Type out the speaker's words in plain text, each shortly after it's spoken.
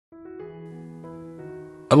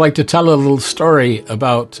I'd like to tell a little story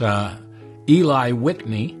about Eli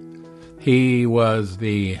Whitney. He was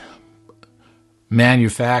the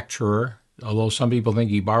manufacturer, although some people think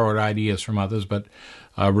he borrowed ideas from others, but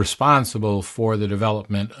responsible for the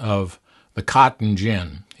development of the cotton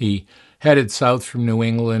gin. He headed south from New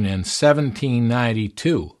England in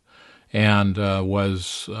 1792 and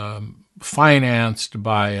was financed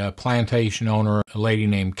by a plantation owner, a lady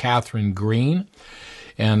named Catherine Green,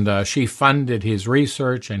 and she funded his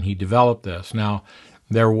research, and he developed this. Now,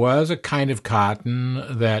 there was a kind of cotton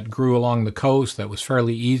that grew along the coast that was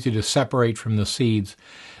fairly easy to separate from the seeds,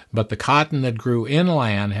 but the cotton that grew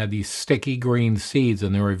inland had these sticky green seeds,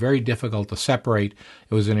 and they were very difficult to separate.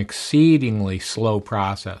 It was an exceedingly slow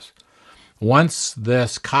process. Once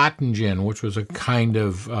this cotton gin, which was a kind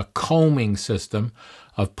of a combing system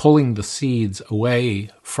of pulling the seeds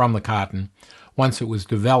away from the cotton, once it was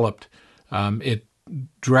developed, it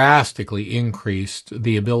drastically increased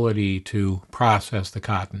the ability to process the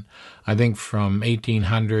cotton. I think from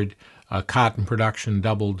 1800, cotton production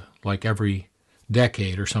doubled like every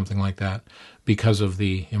decade or something like that because of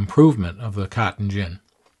the improvement of the cotton gin.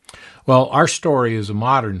 Well, our story is a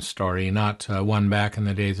modern story, not one back in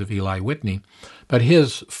the days of Eli Whitney, but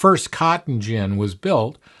his first cotton gin was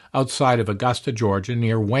built outside of Augusta, Georgia,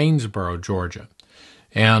 near Waynesboro, Georgia.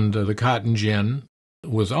 And the cotton gin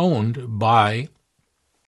was owned by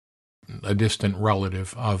a distant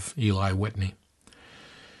relative of Eli Whitney.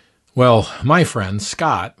 Well, my friend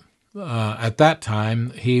Scott, at that time,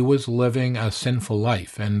 he was living a sinful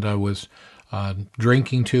life and was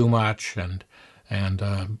drinking too much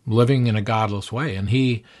and living in a godless way. And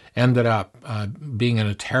he ended up being in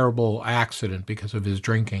a terrible accident because of his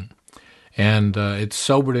drinking. And it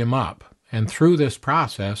sobered him up. And through this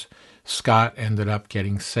process, Scott ended up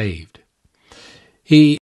getting saved.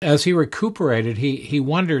 As he recuperated, he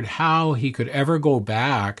wondered how he could ever go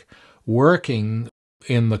back working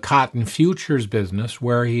in the cotton futures business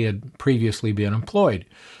where he had previously been employed,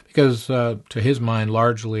 because to his mind,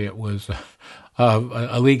 largely it was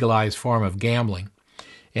a legalized form of gambling,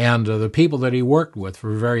 and the people that he worked with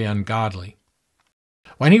were very ungodly.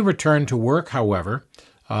 When he returned to work, however,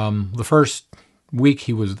 the first week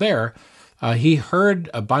he was there, he heard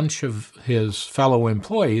a bunch of his fellow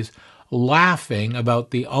employees laughing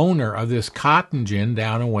about the owner of this cotton gin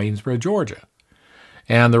down in Waynesboro, Georgia.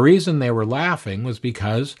 And the reason they were laughing was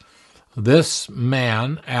because this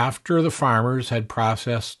man, after the farmers had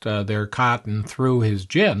processed their cotton through his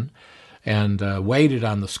gin and weighed it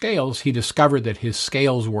on the scales, he discovered that his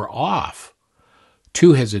scales were off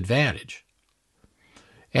to his advantage.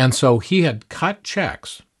 And so he had cut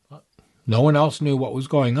checks. No one else knew what was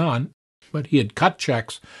going on, but he had cut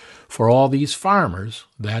checks for all these farmers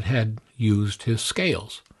that had used his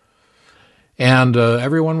scales. And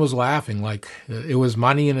everyone was laughing like it was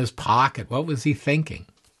money in his pocket. What was he thinking?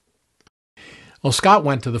 Well, Scott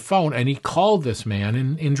went to the phone and he called this man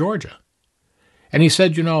in Georgia. And he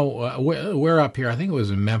said, we're up here. I think it was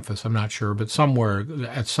in Memphis, I'm not sure, but somewhere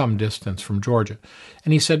at some distance from Georgia.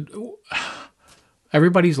 And he said,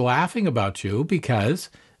 everybody's laughing about you because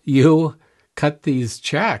you cut these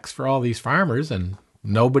checks for all these farmers and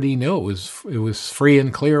nobody knew. It was free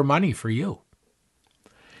and clear money for you.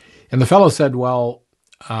 And the fellow said, well,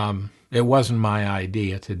 it wasn't my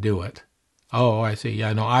idea to do it. Oh, I see.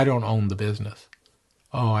 Yeah, no, I don't own the business.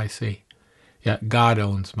 Oh, I see. Yeah, God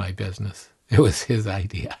owns my business. It was his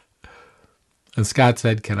idea. And Scott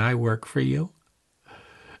said, can I work for you?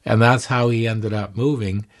 And that's how he ended up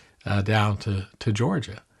moving down to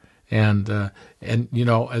Georgia. And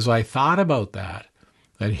as I thought about that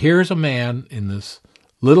here's a man in this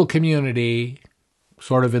little community,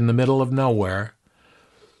 sort of in the middle of nowhere,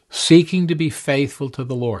 seeking to be faithful to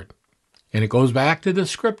the Lord. And it goes back to the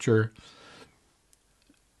scripture,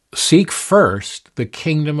 seek first the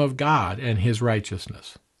kingdom of God and his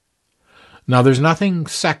righteousness. Now, there's nothing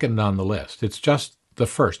second on the list. It's just the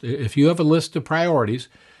first. If you have a list of priorities,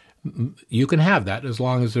 you can have that as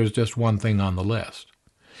long as there's just one thing on the list.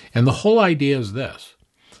 And the whole idea is this.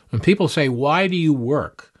 When people say, why do you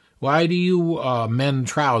work? Why do you mend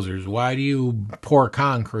trousers? Why do you pour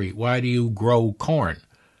concrete? Why do you grow corn?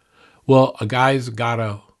 Well, a guy's got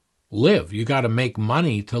to live. You got to make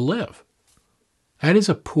money to live. That is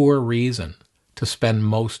a poor reason to spend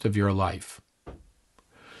most of your life.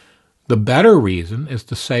 The better reason is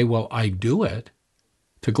to say, well, I do it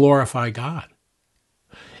to glorify God.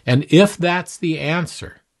 And if that's the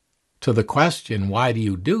answer to the question, why do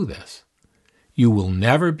you do this? You will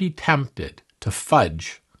never be tempted to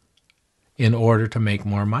fudge in order to make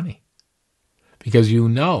more money, because you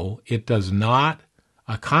know it does not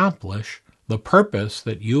accomplish the purpose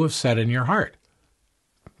that you have set in your heart.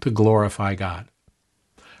 to glorify God.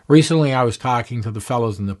 Recently, I was talking to the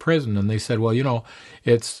fellows in the prison, and they said, well,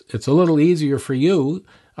 it's a little easier for you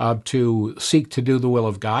to seek to do the will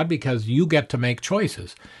of God because you get to make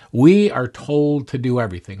choices. We are told to do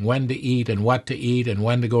everything, when to eat and what to eat and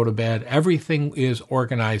when to go to bed. Everything is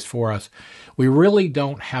organized for us. We really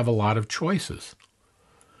don't have a lot of choices.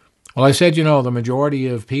 Well, I said, the majority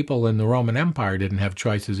of people in the Roman Empire didn't have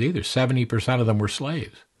choices either. 70% of them were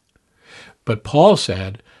slaves. But Paul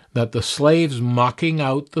said that the slaves mucking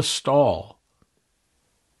out the stall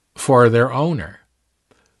for their owner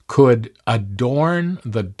could adorn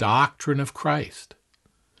the doctrine of Christ,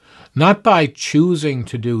 not by choosing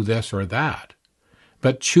to do this or that,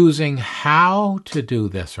 but choosing how to do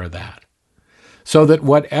this or that, so that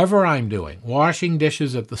whatever I'm doing, washing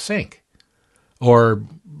dishes at the sink, or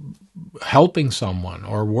helping someone,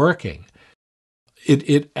 or working,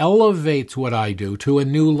 it elevates what I do to a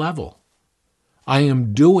new level. I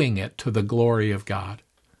am doing it to the glory of God.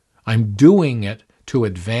 I'm doing it to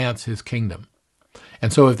advance His kingdom.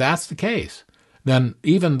 And so if that's the case, then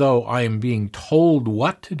even though I am being told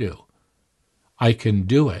what to do, I can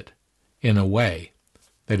do it in a way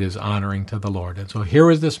that is honoring to the Lord. And so here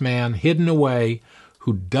is this man hidden away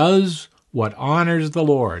who does what honors the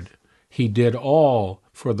Lord. He did all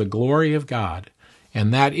for the glory of God,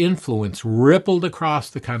 and that influence rippled across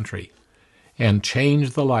the country and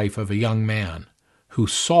changed the life of a young man who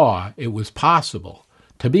saw it was possible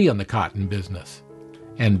to be in the cotton business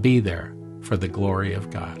and be there for the glory of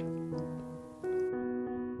God.